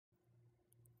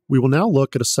We will now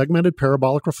look at a segmented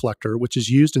parabolic reflector which is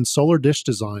used in solar dish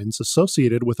designs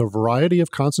associated with a variety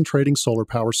of concentrating solar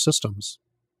power systems.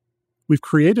 We've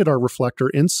created our reflector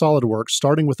in SolidWorks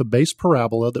starting with a base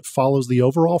parabola that follows the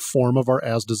overall form of our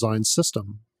as-designed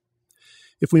system.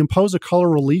 If we impose a color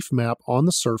relief map on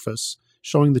the surface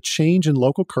showing the change in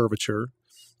local curvature,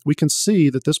 we can see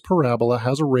that this parabola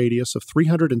has a radius of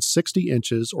 360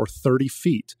 inches or 30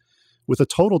 feet, with a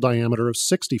total diameter of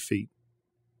 60 feet.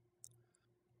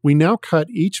 We now cut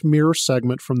each mirror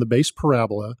segment from the base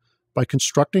parabola by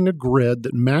constructing a grid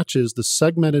that matches the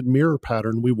segmented mirror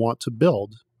pattern we want to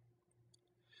build.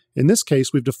 In this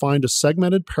case, we've defined a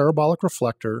segmented parabolic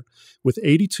reflector with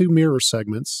 82 mirror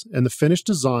segments, and the finished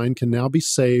design can now be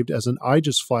saved as an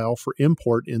IGES file for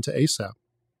import into ASAP.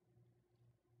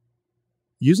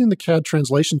 Using the CAD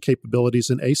translation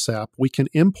capabilities in ASAP, we can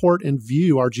import and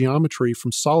view our geometry from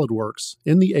SolidWorks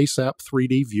in the ASAP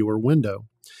 3D Viewer window.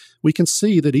 We can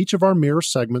see that each of our mirror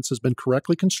segments has been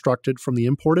correctly constructed from the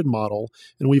imported model,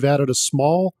 and we've added a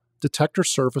small detector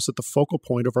surface at the focal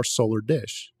point of our solar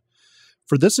dish.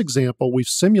 For this example, we've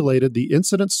simulated the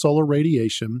incident solar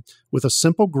radiation with a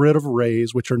simple grid of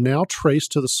rays which are now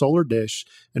traced to the solar dish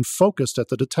and focused at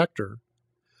the detector.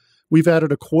 We've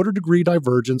added a 1/4 degree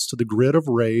divergence to the grid of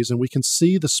rays, and we can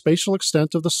see the spatial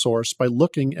extent of the source by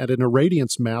looking at an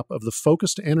irradiance map of the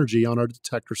focused energy on our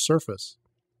detector surface.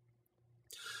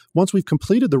 Once we've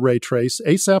completed the ray trace,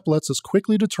 ASAP lets us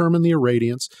quickly determine the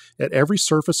irradiance at every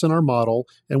surface in our model,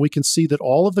 and we can see that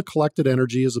all of the collected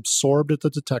energy is absorbed at the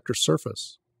detector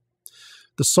surface.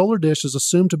 The solar dish is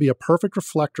assumed to be a perfect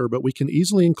reflector, but we can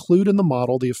easily include in the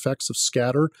model the effects of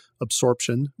scatter,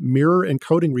 absorption, mirror and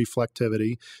coating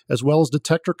reflectivity, as well as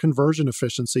detector conversion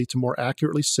efficiency to more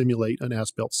accurately simulate an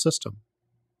as-built system.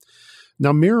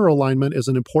 Now, mirror alignment is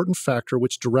an important factor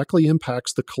which directly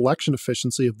impacts the collection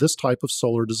efficiency of this type of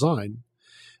solar design.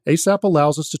 ASAP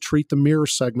allows us to treat the mirror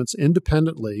segments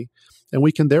independently, and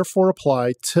we can therefore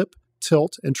apply tip,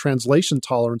 tilt, and translation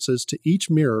tolerances to each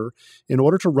mirror in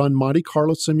order to run Monte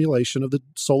Carlo simulation of the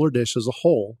solar dish as a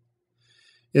whole.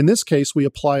 In this case, we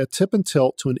apply a tip and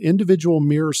tilt to an individual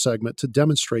mirror segment to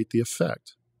demonstrate the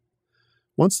effect.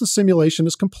 Once the simulation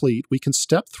is complete, we can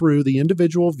step through the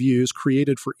individual views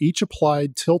created for each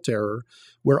applied tilt error,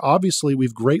 where obviously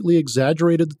we've greatly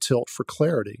exaggerated the tilt for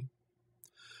clarity.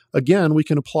 Again, we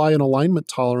can apply an alignment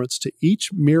tolerance to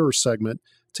each mirror segment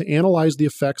to analyze the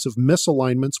effects of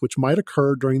misalignments which might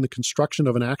occur during the construction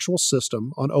of an actual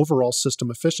system on overall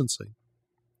system efficiency.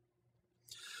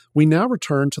 We now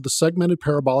return to the segmented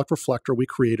parabolic reflector we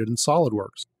created in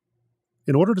SolidWorks.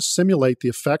 In order to simulate the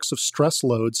effects of stress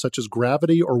loads such as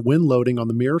gravity or wind loading on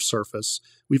the mirror surface,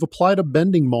 we've applied a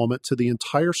bending moment to the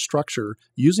entire structure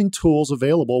using tools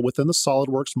available within the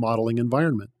SolidWorks modeling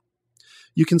environment.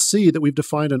 You can see that we've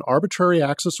defined an arbitrary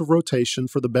axis of rotation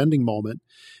for the bending moment,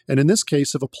 and in this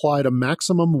case have applied a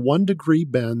maximum 1 degree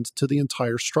bend to the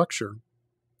entire structure.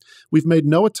 We've made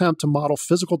no attempt to model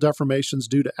physical deformations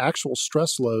due to actual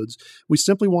stress loads. We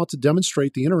simply want to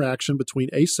demonstrate the interaction between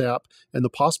ASAP and the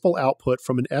possible output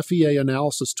from an FEA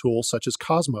analysis tool such as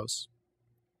Cosmos.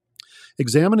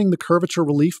 Examining the curvature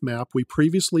relief map we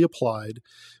previously applied,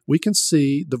 we can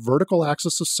see the vertical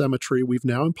axis of symmetry we've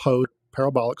now imposed on the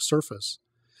parabolic surface.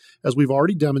 As we've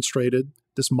already demonstrated,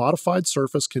 this modified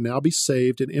surface can now be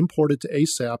saved and imported to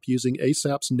ASAP using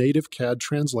ASAP's native CAD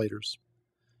translators.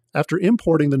 After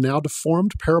importing the now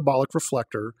deformed parabolic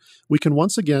reflector, we can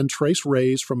once again trace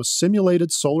rays from a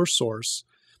simulated solar source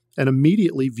and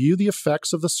immediately view the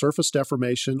effects of the surface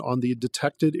deformation on the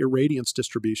detected irradiance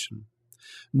distribution.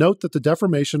 Note that the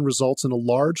deformation results in a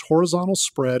large horizontal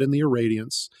spread in the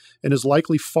irradiance and is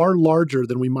likely far larger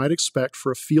than we might expect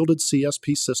for a fielded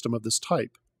CSP system of this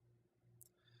type.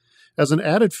 As an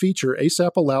added feature,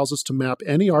 ASAP allows us to map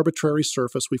any arbitrary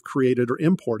surface we've created or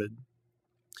imported.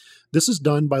 This is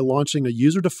done by launching a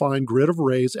user-defined grid of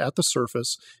rays at the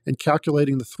surface and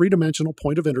calculating the three-dimensional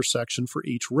point of intersection for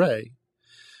each ray.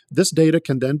 This data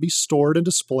can then be stored and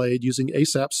displayed using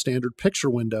ASAP's standard picture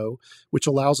window, which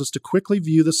allows us to quickly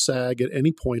view the sag at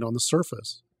any point on the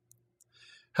surface.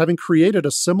 Having created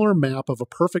a similar map of a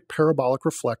perfect parabolic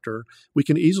reflector, we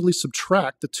can easily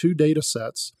subtract the two data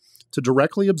sets to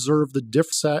directly observe the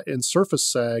difference in surface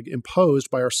sag imposed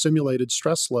by our simulated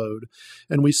stress load,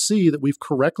 and we see that we've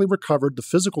correctly recovered the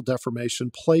physical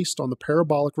deformation placed on the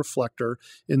parabolic reflector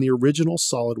in the original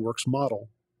SolidWorks model.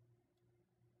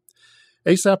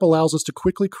 ASAP allows us to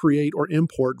quickly create or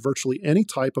import virtually any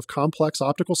type of complex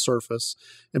optical surface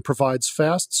and provides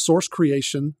fast source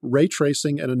creation, ray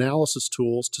tracing, and analysis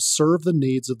tools to serve the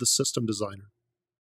needs of the system designer.